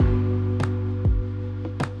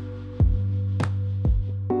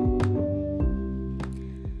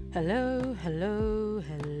hello,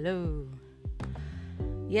 hello.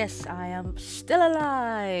 Yes, I am still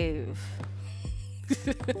alive.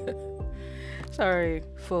 Sorry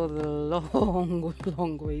for the long,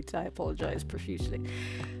 long wait. I apologize profusely.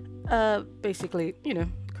 Basically,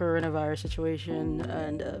 coronavirus situation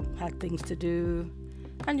and had things to do.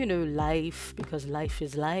 And, life, because life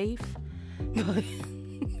is life.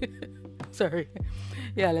 Sorry.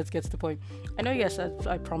 Yeah, let's get to the point. I know, yes,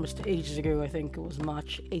 I promised ages ago, I think it was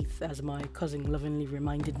March 8th, as my cousin lovingly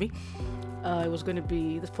reminded me. This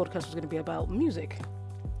podcast was going to be about music.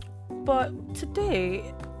 But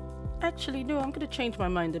today, actually, no, I'm going to change my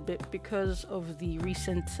mind a bit because of the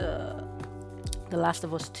recent The Last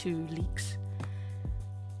of Us 2 leaks.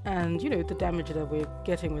 And, the damage that we're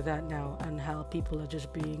getting with that now, and how people are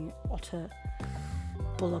just being utter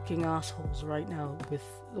bullocking assholes right now with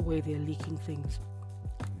the way they're leaking things.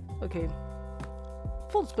 Okay,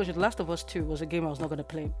 full disclosure, The Last of Us 2 was a game I was not going to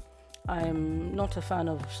play. I'm not a fan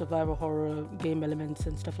of survival horror game elements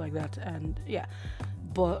and stuff like that, and yeah,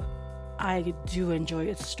 but I do enjoy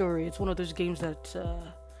its story. It's one of those games that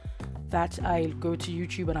I go to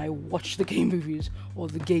YouTube and I watch the game movies or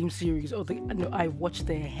the game series, I watch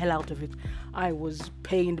the hell out of it. I was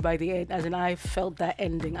pained by the end, as in I felt that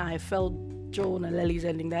ending. I felt Joel and Ellie's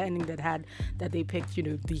ending, that ending that they picked,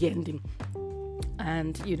 the ending.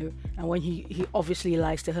 And and when he obviously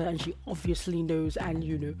lies to her and she obviously knows, and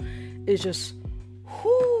it's just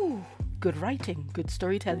good writing, good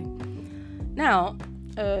storytelling. Now,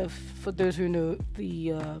 for those who know,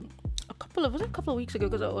 a couple of weeks ago,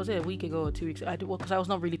 because was it a week ago or 2 weeks, because I was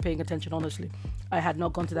not really paying attention, honestly. I had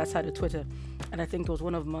not gone to that side of Twitter, and I think it was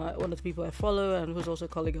one of the people I follow and who's also a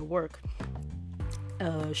colleague at work.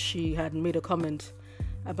 She had made a comment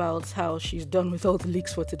about how she's done with all the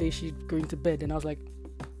leaks for today. She's going to bed, and I was like,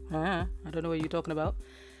 I don't know what you're talking about.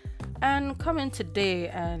 And come in today,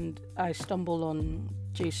 and I stumble on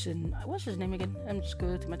Jason. What's his name again? I'm just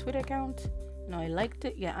going to my Twitter account. No, I liked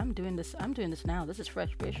it. Yeah, I'm doing this now. This is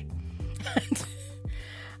fresh, bitch.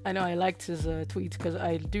 I know I liked his tweet because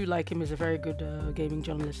I do like him as a very good gaming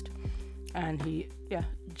journalist. And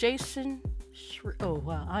Jason. Oh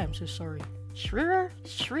wow, I am so sorry. Schreier.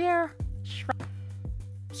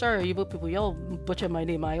 Sorry, you people, y'all butcher my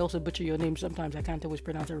name. I also butcher your name sometimes. I can't always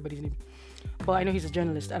pronounce everybody's name. But I know he's a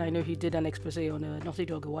journalist, and I know he did an expose on Naughty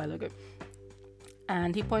Dog a while ago.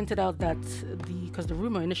 And he pointed out that because the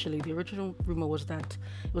original rumor was that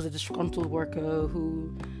it was a disgruntled worker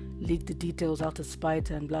who leaked the details out of spite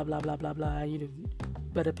and blah, blah, blah, blah, blah,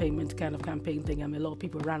 better payment kind of campaign thing. I mean, a lot of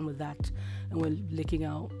people ran with that and were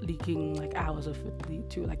leaking like hours of the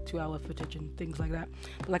 2-hour footage and things like that.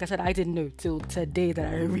 But like I said, I didn't know till today that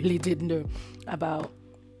I really did know, about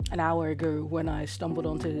an hour ago when I stumbled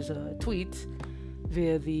onto his tweet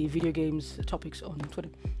via the video games topics on Twitter.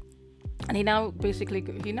 And he now basically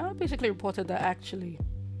reported what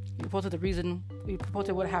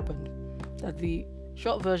happened. That the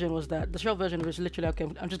short version was literally, okay,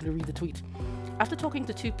 I'm just going to read the tweet. After talking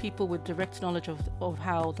to two people with direct knowledge of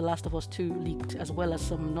how The Last of Us 2 leaked, as well as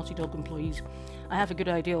some Naughty Dog employees, I have a good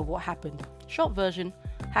idea of what happened. Short version,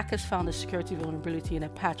 hackers found a security vulnerability in a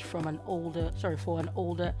patch for an older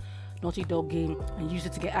Naughty Dog game and used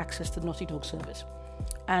it to get access to the Naughty Dog service.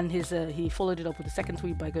 And he followed it up with a second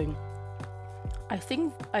tweet by going, I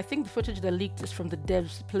think the footage that leaked is from the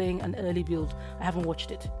devs playing an early build. I haven't watched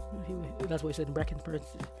it. That's what he said in bracket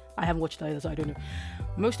parentheses. I haven't watched it either, so I don't know.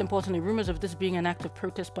 Most importantly, rumors of this being an act of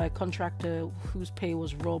protest by a contractor whose pay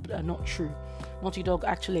was robbed are not true. Naughty Dog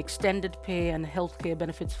actually extended pay and healthcare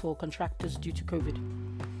benefits for contractors due to COVID.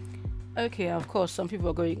 Okay, of course, some people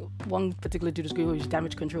are going, one particular dude is going, it's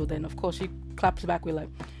damage control. Then, of course, he claps back with like,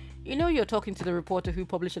 you're talking to the reporter who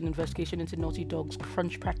published an investigation into Naughty Dog's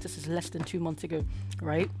crunch practices less than 2 months ago,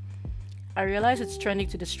 right? I realize it's trending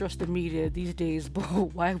to distrust the media these days, but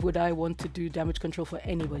why would I want to do damage control for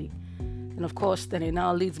anybody? And of course, then it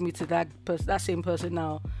now leads me to that same person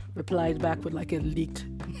now replied back with like a leaked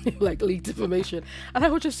information. And I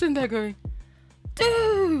was just sitting there going,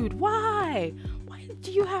 dude, why? Why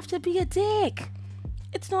do you have to be a dick?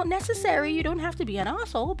 It's not necessary. You don't have to be an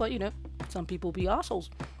asshole, but some people be assholes.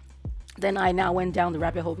 Then I now went down the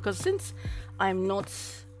rabbit hole because since I'm not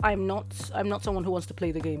someone who wants to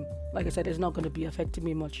play the game. Like I said, it's not going to be affecting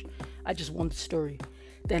me much. I just want the story.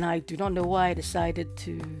 Then I do not know why I decided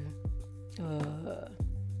to.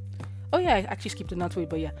 I actually skipped another tweet,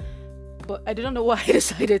 but I do not know why I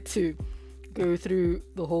decided to go through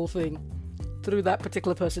the whole thing through that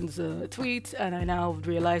particular person's tweet, and I now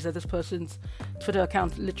realize that this person's Twitter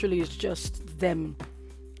account literally is just them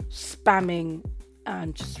spamming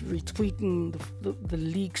and just retweeting the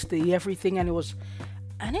leaks, the everything, and it was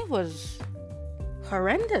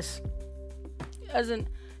horrendous. As in,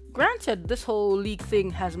 granted, this whole leak thing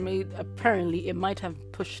has made, apparently, it might have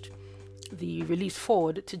pushed the release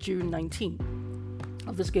forward to June 19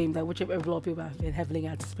 of this game, that which a lot of people have been heavily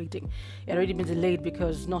anticipating. It had already been delayed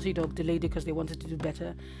because Naughty Dog delayed it because they wanted to do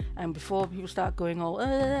better. And before people start going all,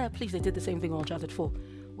 please, they did the same thing on Uncharted 4.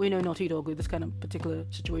 We know Naughty Dog with this kind of particular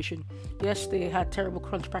situation. Yes, they had terrible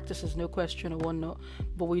crunch practices, no question or whatnot,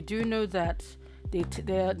 but we do know that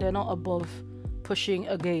they're not above pushing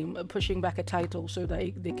a game, pushing back a title so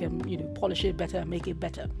that they can polish it better and make it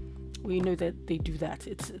better. We know that they do that.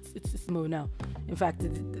 It's more now. In fact,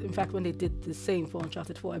 when they did the same for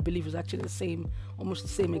Uncharted 4, I believe it was actually almost the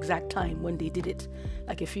same exact time when they did it,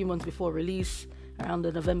 like a few months before release, around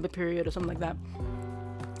the November period or something like that.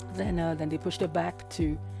 Then they pushed it back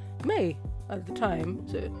to May at the time.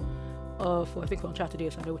 So, for I think Uncharted,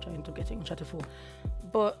 yes, I know which I ended up getting, Uncharted 4.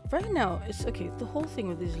 But right now, it's okay. The whole thing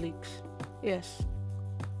with these leaks, yes,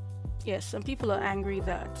 some people are angry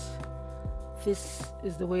that this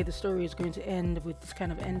is the way the story is going to end, with this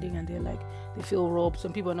kind of ending, and they feel robbed.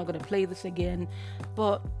 Some people are not going to play this again,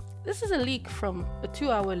 but this is a leak from a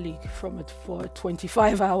 2-hour leak for a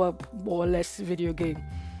 25-hour more or less video game.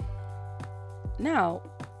 Now,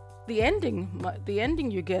 the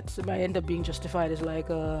ending you get might end up being justified as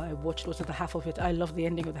I watched was the half of it. I love the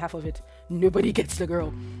ending of the half of it. Nobody gets the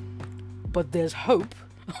girl, but there's hope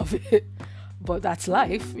of it. But that's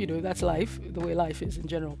life, that's life, the way life is in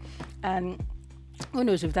general. And who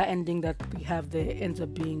knows if that ending that we have there ends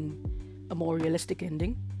up being a more realistic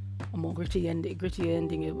ending, a more gritty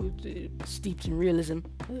ending, steeped in realism.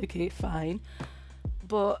 Okay, fine.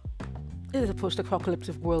 But it is a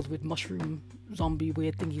post-apocalyptic world with mushroom, zombie,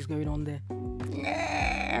 weird thingies going on there.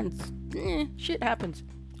 And shit happens.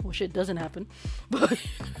 Or shit doesn't happen. But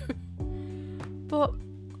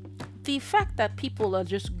the fact that people are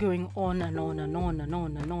just going on and on and on and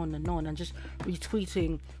on and on and on and just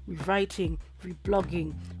retweeting, rewriting,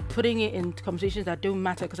 reblogging, putting it in conversations that don't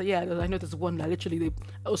matter, because I know there's one that literally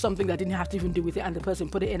or something that didn't have to even do with it, and the person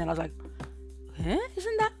put it in and I was like,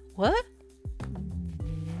 isn't that what?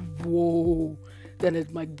 Whoa. Then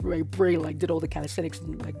my brain did all the calisthenics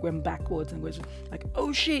and went backwards and was like,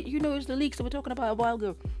 oh shit, it's the leaks that we're talking about a while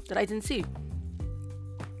ago that I didn't see.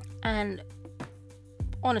 And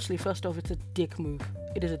honestly, first off, it's a dick move.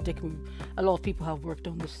 It is a dick move. A lot of people have worked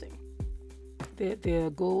on this thing.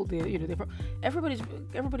 Their goal,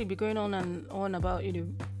 everybody be going on and on about,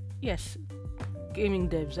 yes, gaming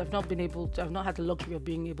devs. I've not had the luxury of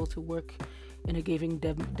being able to work in a gaming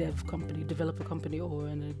dev company, developer company, or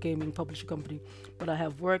in a gaming publisher company, but I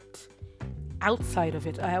have worked outside of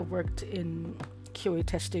it. I have worked in QA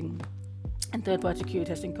testing and third-party QA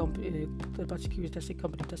testing company,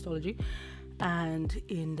 Testology, and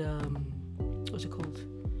in what's it called?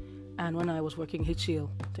 And when I was working HCL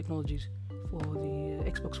Technologies for the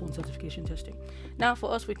Xbox One certification testing. Now,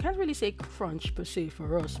 for us, we can't really say crunch per se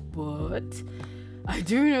for us, but I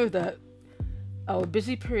do know that our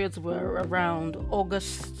busy periods were around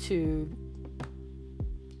August to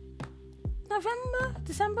November,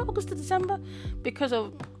 December, August to December, because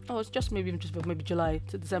of it's just maybe July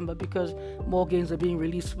to December, because more games are being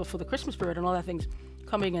released for the Christmas period and all that things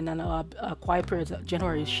coming in, and our quiet periods.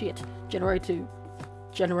 January is shit. January to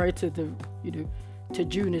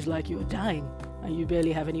June is like you're dying and you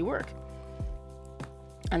barely have any work.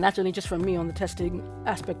 And that's only just from me on the testing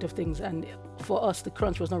aspect of things. And for us, the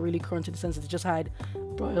crunch was not really crunch in the sense that they just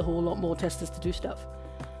brought a whole lot more testers to do stuff.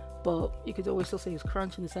 But you could always still say it's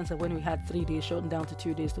crunch in the sense that when we had 3 days shortened down to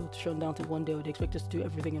 2 days, to shorten down to 1 day, or they expect us to do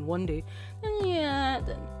everything in 1 day,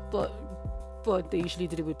 but they usually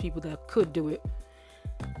did it with people that could do it.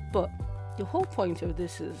 But the whole point of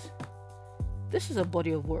this is a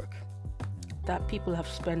body of work that people have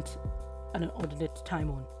spent an inordinate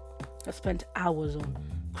time on, have spent hours on,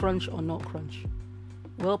 crunch or not crunch,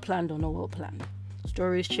 well planned or not well planned,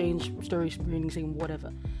 stories change, stories meaning saying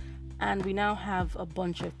whatever. And we now have a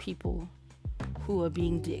bunch of people who are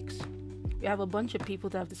being dicks. We have a bunch of people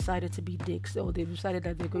that have decided to be dicks, or they've decided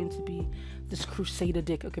that they're going to be this crusader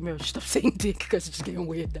dick. Okay, maybe I'll stop saying dick because it's just getting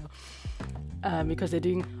weird now. Because they're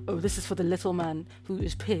doing, this is for the little man who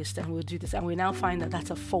is pissed and we'll do this. And we now find that that's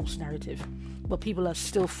a false narrative. But people are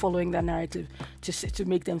still following that narrative to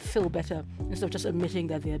make them feel better instead of just admitting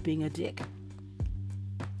that they're being a dick.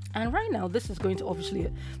 And right now, this is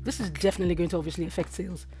definitely going to obviously affect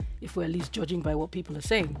sales, if we're at least judging by what people are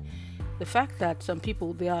saying. The fact that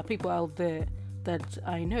there are people out there that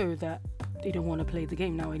I know that they don't want to play the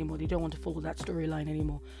game now anymore. They don't want to follow that storyline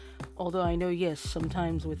anymore. Although I know, yes,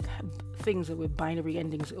 sometimes with things that with binary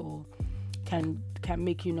endings or can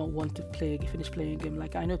make you not want to finish playing a game.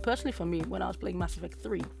 Like, I know personally for me, when I was playing Mass Effect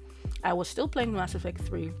 3, I was still playing Mass Effect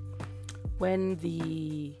 3 when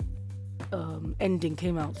the ending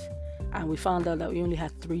came out, and we found out that we only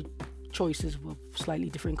had 3 choices with slightly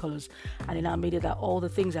different colors, and it now made it that all the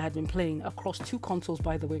things I had been playing across 2 consoles,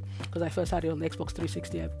 by the way, because I first had it on the Xbox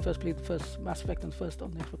 360. I first played the first Mass Effect on the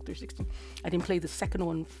Xbox 360. I didn't play the second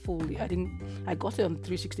one fully. I got it on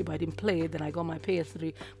 360, but I didn't play it. Then I got my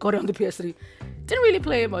PS3, got it on the PS3. Didn't really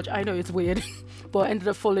play it much. I know it's weird, but I ended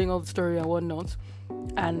up following all the story and whatnot.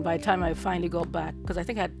 And by the time I finally got back, because I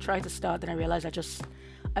think I had tried to start, then I realized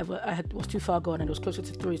I was too far gone and it was closer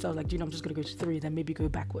to 3, so I was like, I'm just going to go to 3, then maybe go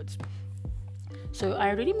backwards. So I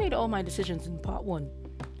already made all my decisions in part 1,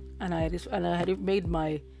 and I had made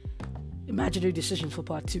my imaginary decisions for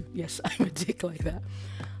part 2. Yes, I'm a dick like that.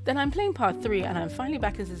 Then I'm playing part 3, and I'm finally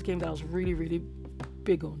back into this game that I was really, really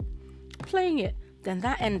big on. Playing it, then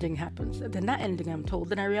that ending happens. Then that ending, I'm told.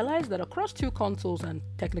 Then I realized that across 2 consoles, and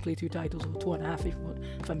technically 2 titles, or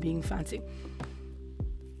 2.5 if I'm being fancy,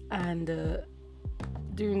 and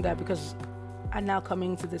doing that, because I'm now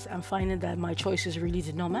coming to this, I'm finding that my choices really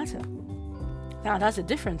did not matter. Now that's the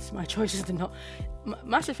difference. My choices did not.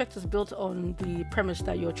 Mass Effect is built on the premise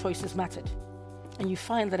that your choices mattered, and you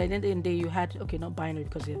find that at the end of the day you had, okay, not binary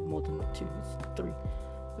because you have more than 2, it's 3. I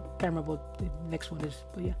can't remember what the next one is,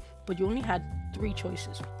 but yeah. But you only had 3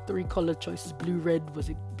 choices, 3 colored choices: blue, red, was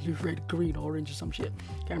it blue, red, green, orange, or some shit?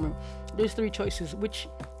 Can't remember. Those 3 choices, which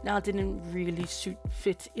now didn't really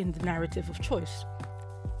fit in the narrative of choice.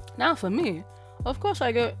 Now for me, of course,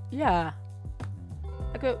 I go, yeah,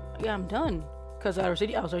 I'm done, because I was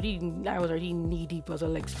already knee deep. I was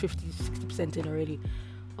like 50-60% in already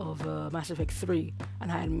of Mass Effect 3,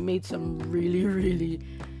 and I had made some really, really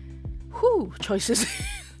choices.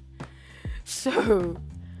 So,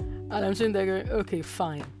 and I'm sitting there going, okay,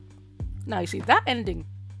 fine. Now you see that ending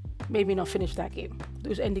made me not finish that game.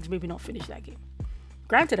 Those endings made me not finish that game.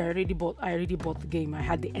 Granted, I already bought the game. I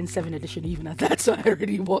had the N7 edition even at that, so I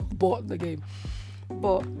already bought the game.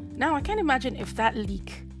 But now I can't imagine if that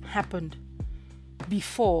leak happened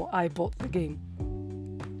before I bought the game,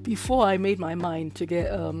 before I made my mind to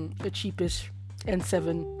get the cheapest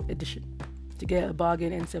N7 edition, to get a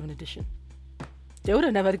bargain N7 edition. They would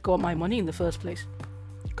have never got my money in the first place,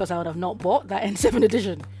 because I would have not bought that N7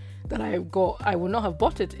 edition that I got. I would not have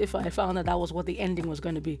bought it if I found that was what the ending was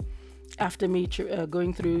going to be, after me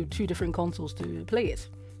going through 2 different consoles to play it.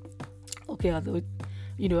 Okay, although,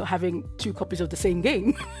 having 2 copies of the same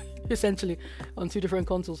game, essentially, on 2 different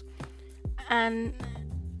consoles. And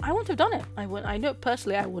I wouldn't have done it. I know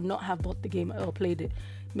personally I would not have bought the game or played it.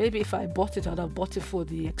 Maybe if I bought it, I'd have bought it for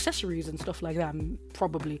the accessories and stuff like that,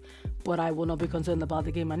 probably. But I would not be concerned about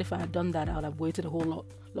the game. And if I had done that, I would have waited a whole lot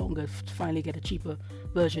longer to finally get a cheaper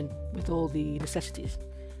version with all the necessities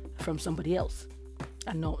from somebody else,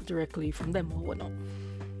 and not directly from them or whatnot.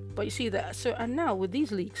 But you see that, so, and now with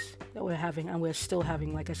these leaks that we're having, and we're still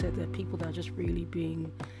having, like I said, there are people that are just really being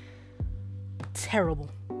terrible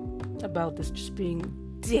about this, just being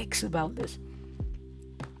dicks about this.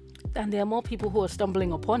 And there are more people who are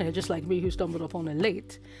stumbling upon it, just like me, who stumbled upon it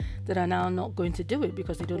late, that are now not going to do it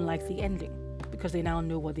because they don't like the ending, because they now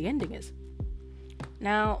know what the ending is.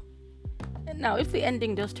 Now, if the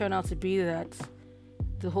ending does turn out to be that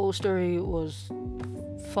the whole story was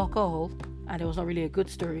fuck all, and it was not really a good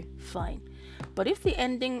story, fine. But if the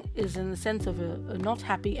ending is in the sense of a not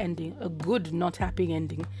happy ending, a good not happy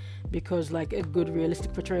ending, because like a good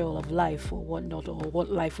realistic portrayal of life or whatnot, or what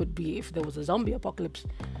life would be if there was a zombie apocalypse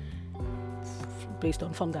based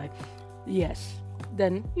on fungi, yes,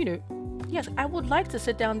 then, yes, I would like to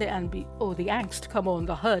sit down there and be, the angst, come on,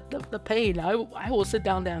 the hurt, the pain, I will sit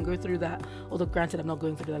down there and go through that. Although granted, I'm not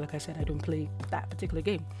going through that, like I said, I don't play that particular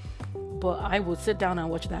game. But I would sit down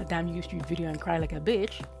and watch that damn YouTube video and cry like a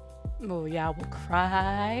bitch. Oh yeah, I will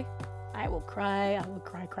cry.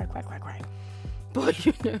 But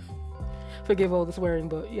forgive all the swearing,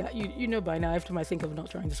 but yeah, you know by now, every time I think of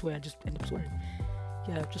not trying to swear, I just end up swearing.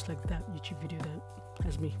 Yeah, just like that YouTube video that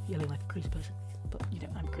has me yelling like a crazy person. But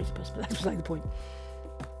I'm a crazy person, but that's beside the point.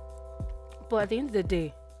 But at the end of the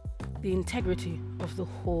day, the integrity of the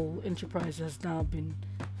whole enterprise has now been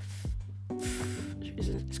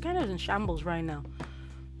it's kind of in shambles right now,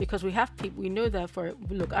 because we have people, we know that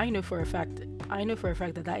I know for a fact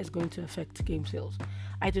that is going to affect game sales.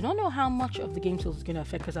 I do not know how much of the game sales is going to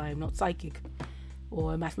affect, because I am not psychic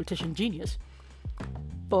or a mathematician genius,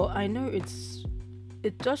 but I know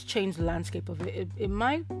it does change the landscape of it. It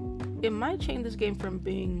might change this game from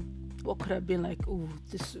being what could have been like,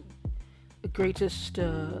 this the greatest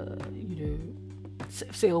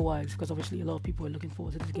sale-wise, because obviously a lot of people were looking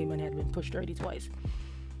forward to this game and it had been pushed already twice.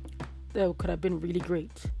 That could have been really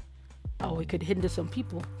great. Or it could hinder some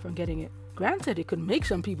people from getting it. Granted, it could make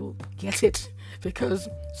some people get it because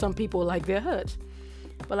some people like their hurt.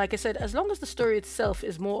 But like I said, as long as the story itself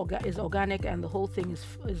is is organic and the whole thing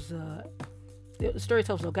the story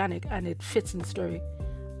itself is organic and it fits in the story,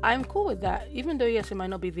 I'm cool with that. Even though yes, it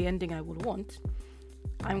might not be the ending I would want,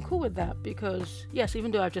 I'm cool with that because yes,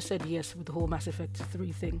 even though I've just said yes with the whole Mass Effect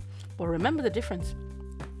 3 thing, but remember the difference.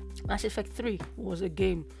 Mass Effect 3 was a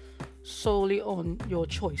game solely on your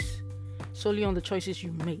choice, solely on the choices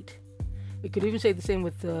you made. We could even say the same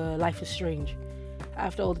with Life is Strange.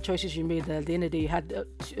 After all the choices you made, at the end of the day, you had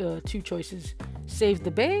two choices: save the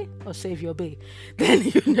bay or save your bay.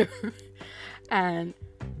 Then And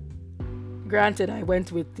granted, I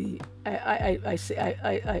went with the I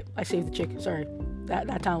saved the chick. Sorry,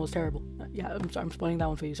 that town was terrible. Yeah, I'm spoiling that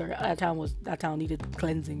one for you. Sorry, that town needed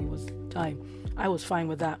cleansing. It was time. I was fine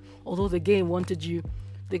with that. Although the game wanted you,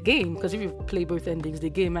 because if you play both endings, the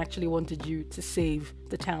game actually wanted you to save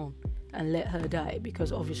the town and let her die,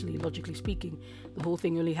 because obviously, logically speaking, the whole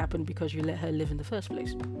thing only happened because you let her live in the first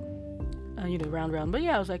place. Round. But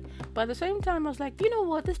yeah, I was like, but at the same time, I was like, you know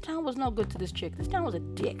what? This town was not good to this chick. This town was a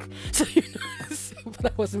dick. So, but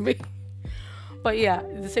that wasn't me. But yeah,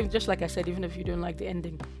 the same, just like I said, even if you don't like the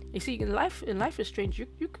ending, you see, in Life is Strange, you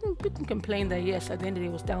can complain that yes, at the end of the day,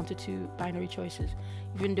 it was down to two binary choices,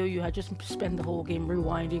 even though you had just spent the whole game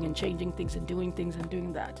rewinding and changing things and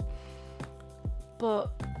doing that.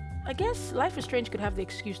 But I guess Life is Strange could have the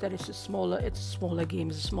excuse that it's a smaller game,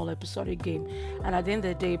 it's a smaller episodic game, and at the end of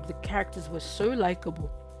the day, the characters were so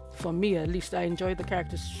likable. For me, at least, I enjoyed the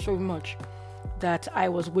characters so much that I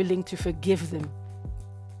was willing to forgive them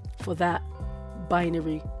for that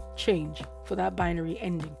binary change, for that binary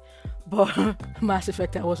ending. But Mass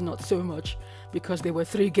Effect, I was not so much, because there were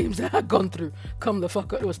 3 games that I had gone through. Come the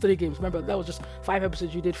fuck up, it was 3 games. Remember, that was just 5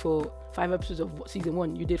 episodes you did for 5 episodes of season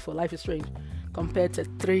 1 you did for Life is Strange, compared to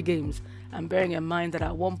 3 games. And bearing in mind that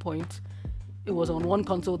at one point it was on one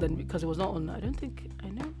console, then because it was not on, I don't think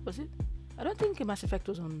Mass Effect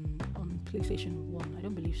was on PlayStation 1. I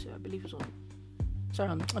don't believe so. I believe it was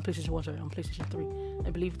on PlayStation 1, on PlayStation 3.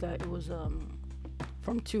 I believe that it was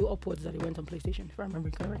from 2 upwards that it went on PlayStation, if I remember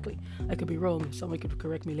correctly. I could be wrong, someone could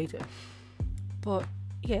correct me later. But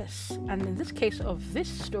yes, and in this case of this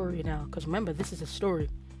story now, because remember, this is a story.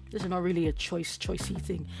 This is not really a choicey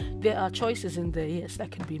thing. There are choices in there, yes, that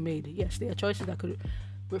could be made. Yes, there are choices that could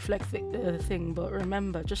reflect the thing. But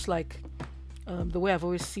remember, just like the way I've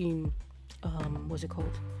always seen, what's it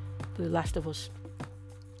called? The Last of Us.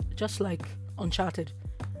 Just like Uncharted.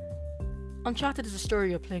 Uncharted is a story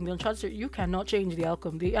you're playing. The Uncharted story, you cannot change the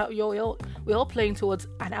outcome. We're all playing towards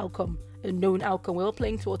an outcome, a known outcome. We're all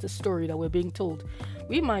playing towards a story that we're being told.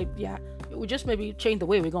 We just maybe change the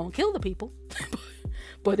way we're going to kill the people.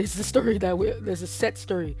 But it's the story there's a set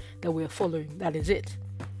story that we're following. That is it.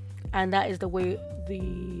 And that is the way I say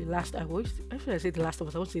The Last of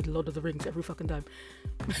Us. I want to say The Lord of the Rings every fucking time.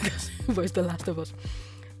 But it's The Last of Us.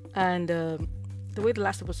 And the way The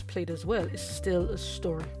Last of Us played as well is still a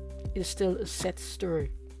story. It's still a set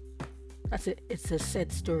story. That's it. It's a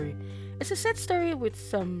set story. It's a set story with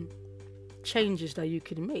some changes that you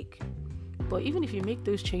can make. But even if you make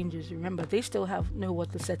those changes, remember, they still know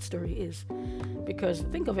what the set story is. Because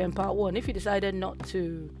think of it in part 1. If you decided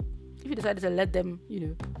to let them,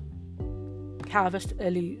 harvest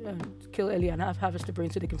Ellie, kill Ellie and harvest the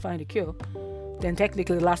brain so they can find a cure, then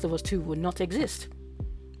technically The Last of Us 2 would not exist.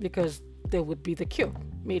 Because there would be the cure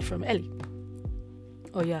made from Ellie.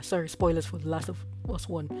 Oh yeah, sorry, spoilers for The Last of Us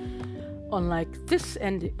 1.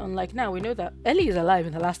 Unlike now, we know that Ellie is alive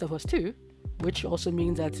in The Last of Us 2, which also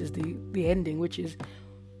means that is the ending, which is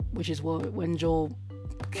when Joel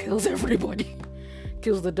kills everybody,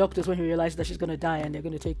 kills the doctors when he realizes that she's gonna die, and they're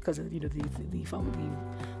gonna take, because the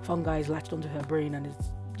fungi is latched onto her brain and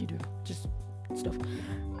it's just stuff,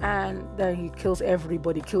 and then he kills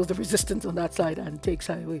everybody, kills the resistance on that side and takes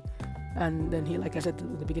her away. And then he, like I said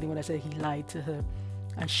in the beginning when I said he lied to her,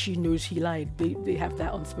 and she knows he lied. They have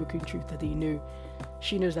that unspoken truth that they know.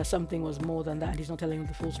 She knows that something was more than that, and he's not telling her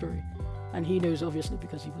the full story. And he knows, obviously,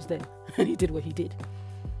 because he was there and he did what he did.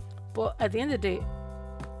 But at the end of the day,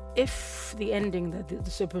 if the ending,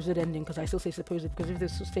 the supposed ending, because I still say supposed, because if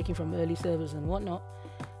this was taken from early servers and whatnot,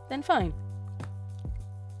 then fine.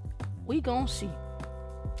 We gon' see.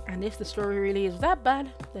 And if the story really is that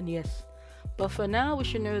bad, then yes. But for now, we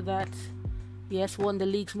should know that, yes, the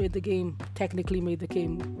leaks technically made the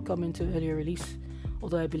game come into earlier release.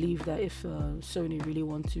 Although I believe that if Sony really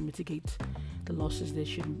want to mitigate the losses, they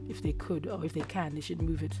should, if they could, or if they can, they should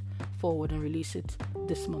move it forward and release it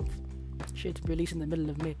this month. Should release in the middle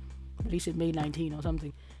of May. Release it May 19 or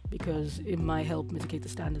something, because it might help mitigate the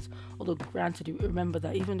standards. Although granted, you remember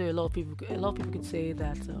that even though a lot of people could say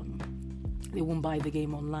that they won't buy the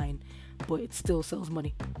game online, but it still sells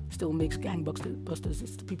money, still makes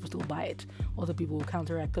gangbusters. People still buy it. Other people will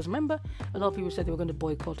counteract. Because remember, a lot of people said they were going to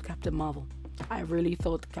boycott Captain Marvel. I really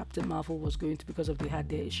thought Captain Marvel was going to, because they had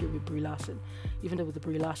their issue with Brie Larson. Even though with the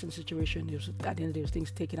Brie Larson situation, it was, at the end of the day, it was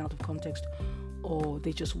things taken out of context, or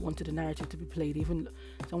they just wanted the narrative to be played. Even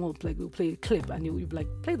someone will play a clip, and you'll be like,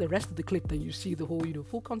 play the rest of the clip, then you see the whole,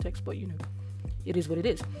 full context. But it is what it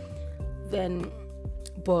is.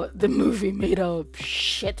 But the movie made a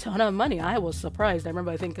shit ton of money. I was surprised. I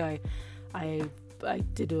remember, I think I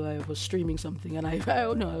was streaming something, and I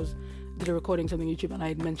did a recording something on YouTube, and I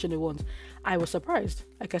had mentioned it once. I was surprised.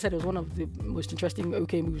 Like I said, it was one of the most interesting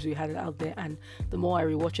OK movies we had out there, and the more I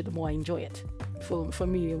rewatch it, the more I enjoy it. For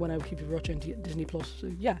me, when I keep watching Disney Plus,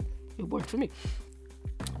 so yeah, it worked for me.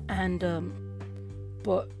 And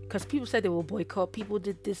but because people said they will boycott, people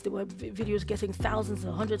did this. There were videos getting thousands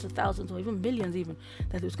or hundreds of thousands or even millions, even,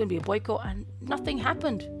 that there was going to be a boycott, and nothing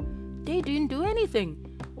happened. They didn't do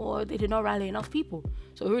anything, or they did not rally enough people.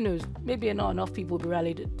 So who knows? Maybe not enough people will be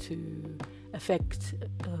rallied to affect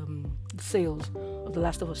the sales of The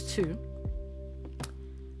Last of Us 2.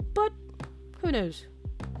 But who knows?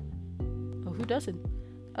 Or who doesn't?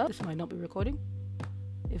 Oh, this might not be recording.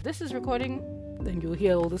 If this is recording, then you'll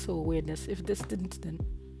hear all this whole weirdness. If this didn't, then,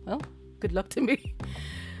 well, good luck to me.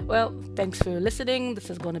 Well, thanks for listening. This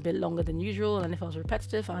has gone a bit longer than usual, and if I was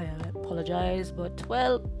repetitive, I apologize. But,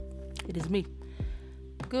 well, it is me.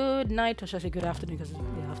 Good night, or should I say good afternoon, because it's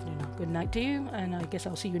the afternoon now. Good night to you, and I guess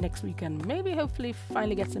I'll see you next week, and maybe hopefully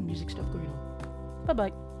finally get some music stuff going on.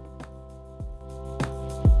 Bye-bye.